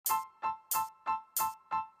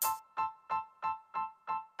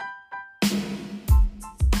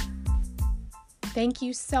Thank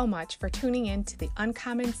you so much for tuning in to the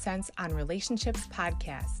Uncommon Sense on Relationships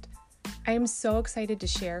podcast. I am so excited to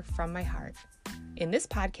share from my heart. In this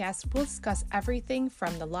podcast, we'll discuss everything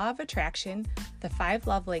from the law of attraction, the 5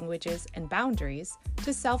 love languages and boundaries,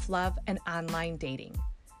 to self-love and online dating.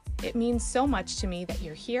 It means so much to me that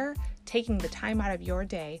you're here, taking the time out of your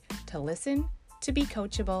day to listen, to be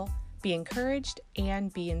coachable, be encouraged,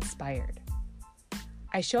 and be inspired.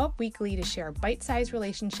 I show up weekly to share bite-sized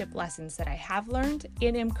relationship lessons that I have learned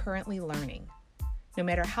and am currently learning. No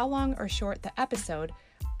matter how long or short the episode,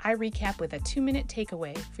 I recap with a 2-minute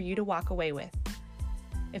takeaway for you to walk away with.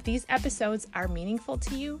 If these episodes are meaningful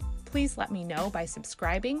to you, please let me know by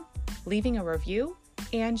subscribing, leaving a review,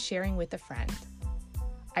 and sharing with a friend.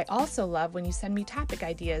 I also love when you send me topic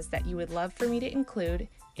ideas that you would love for me to include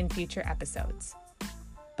in future episodes.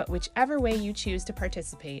 But whichever way you choose to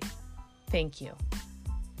participate, thank you.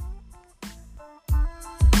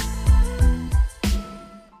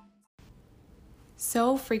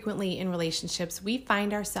 So frequently in relationships, we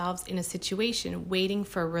find ourselves in a situation waiting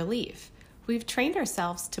for relief. We've trained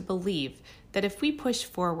ourselves to believe that if we push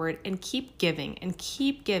forward and keep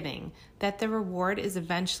giving, that the reward is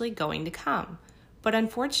eventually going to come. But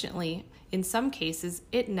unfortunately, in some cases,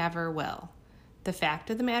 it never will. The fact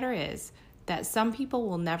of the matter is that some people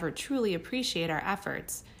will never truly appreciate our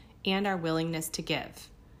efforts and our willingness to give.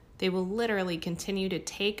 They will literally continue to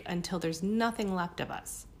take until there's nothing left of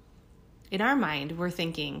us. In our mind, we're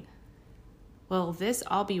thinking, will this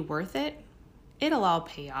all be worth it? It'll all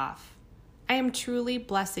pay off. I am truly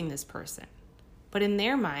blessing this person. But in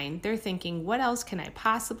their mind, they're thinking, what else can I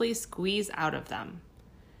possibly squeeze out of them?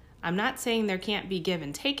 I'm not saying there can't be give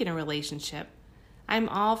and take in a relationship. I'm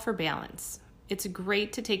all for balance. It's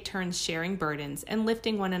great to take turns sharing burdens and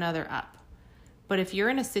lifting one another up. But if you're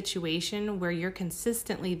in a situation where you're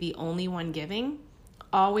consistently the only one giving,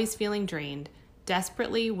 always feeling drained,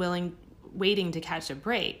 desperately waiting to catch a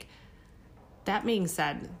break, that being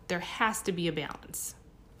said, there has to be a balance.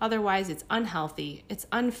 Otherwise, it's unhealthy, it's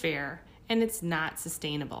unfair, and it's not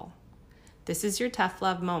sustainable. This is your tough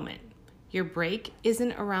love moment. Your break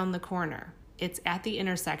isn't around the corner. It's at the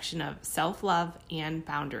intersection of self-love and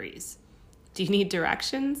boundaries. Do you need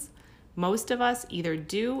directions? Most of us either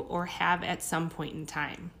do or have at some point in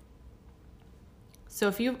time. So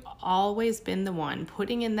if you've always been the one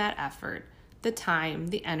putting in that effort, the time,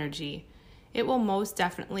 the energy, it will most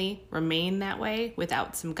definitely remain that way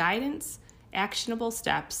without some guidance, actionable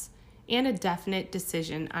steps, and a definite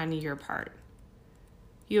decision on your part.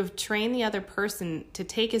 You have trained the other person to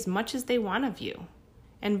take as much as they want of you,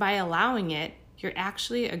 and by allowing it, you're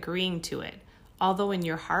actually agreeing to it, although in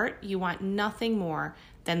your heart you want nothing more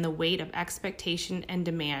than the weight of expectation and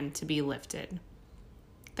demand to be lifted.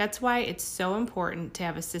 That's why it's so important to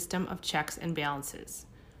have a system of checks and balances.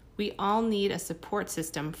 We all need a support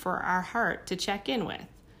system for our heart to check in with,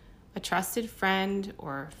 a trusted friend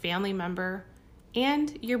or family member,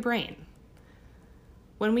 and your brain.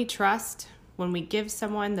 When we trust, when we give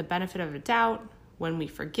someone the benefit of a doubt, when we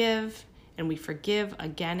forgive, and we forgive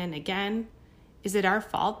again and again, is it our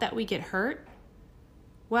fault that we get hurt?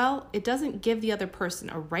 Well, it doesn't give the other person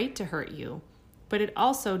a right to hurt you, but it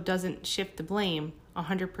also doesn't shift the blame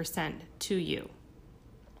 100% to you.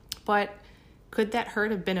 But could that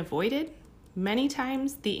hurt have been avoided? Many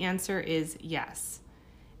times the answer is yes.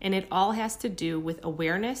 And it all has to do with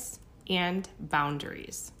awareness and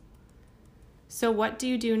boundaries. So what do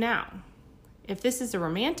you do now? If this is a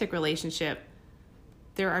romantic relationship,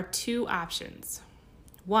 there are 2 options.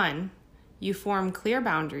 1, you form clear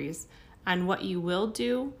boundaries on what you will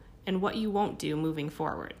do and what you won't do moving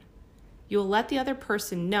forward. You'll let the other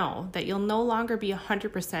person know that you'll no longer be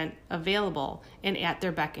 100% available and at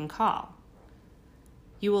their beck and call.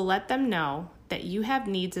 You will let them know that you have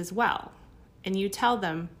needs as well, and you tell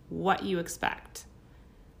them what you expect.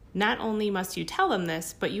 Not only must you tell them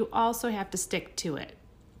this, but you also have to stick to it.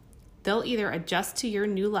 They'll either adjust to your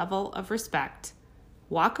new level of respect,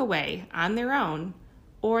 walk away on their own,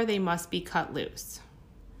 or they must be cut loose.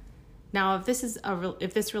 Now,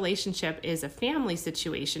 if this relationship is a family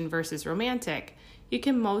situation versus romantic, you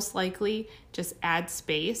can most likely just add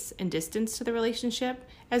space and distance to the relationship,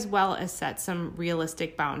 as well as set some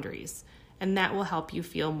realistic boundaries, and that will help you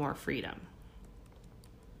feel more freedom.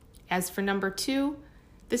 As for number 2,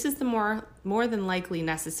 this is the more than likely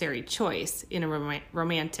necessary choice in a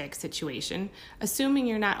romantic situation, assuming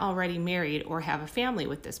you're not already married or have a family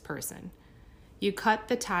with this person. You cut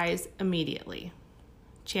the ties immediately.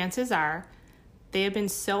 Chances are they have been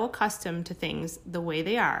so accustomed to things the way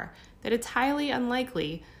they are that it's highly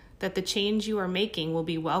unlikely that the change you are making will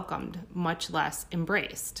be welcomed, much less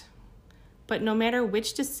embraced. But no matter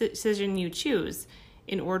which decision you choose,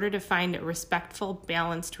 in order to find a respectful,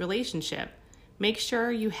 balanced relationship, make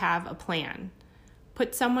sure you have a plan.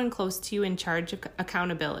 Put someone close to you in charge of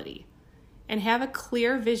accountability. And have a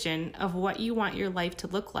clear vision of what you want your life to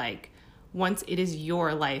look like once it is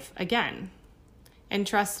your life again. And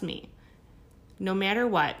trust me, no matter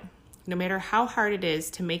what, no matter how hard it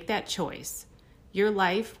is to make that choice, your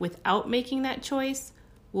life without making that choice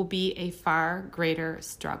will be a far greater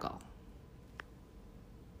struggle.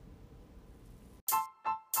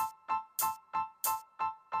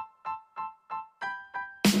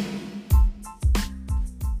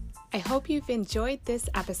 I hope you've enjoyed this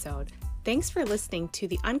episode. Thanks for listening to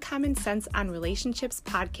the Uncommon Sense on Relationships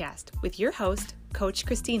podcast with your host, Coach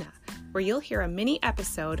Christina, where you'll hear a mini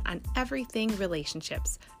episode on everything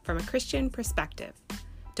relationships from a Christian perspective.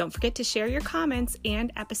 Don't forget to share your comments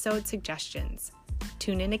and episode suggestions.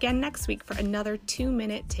 Tune in again next week for another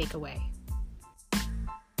 2-minute takeaway.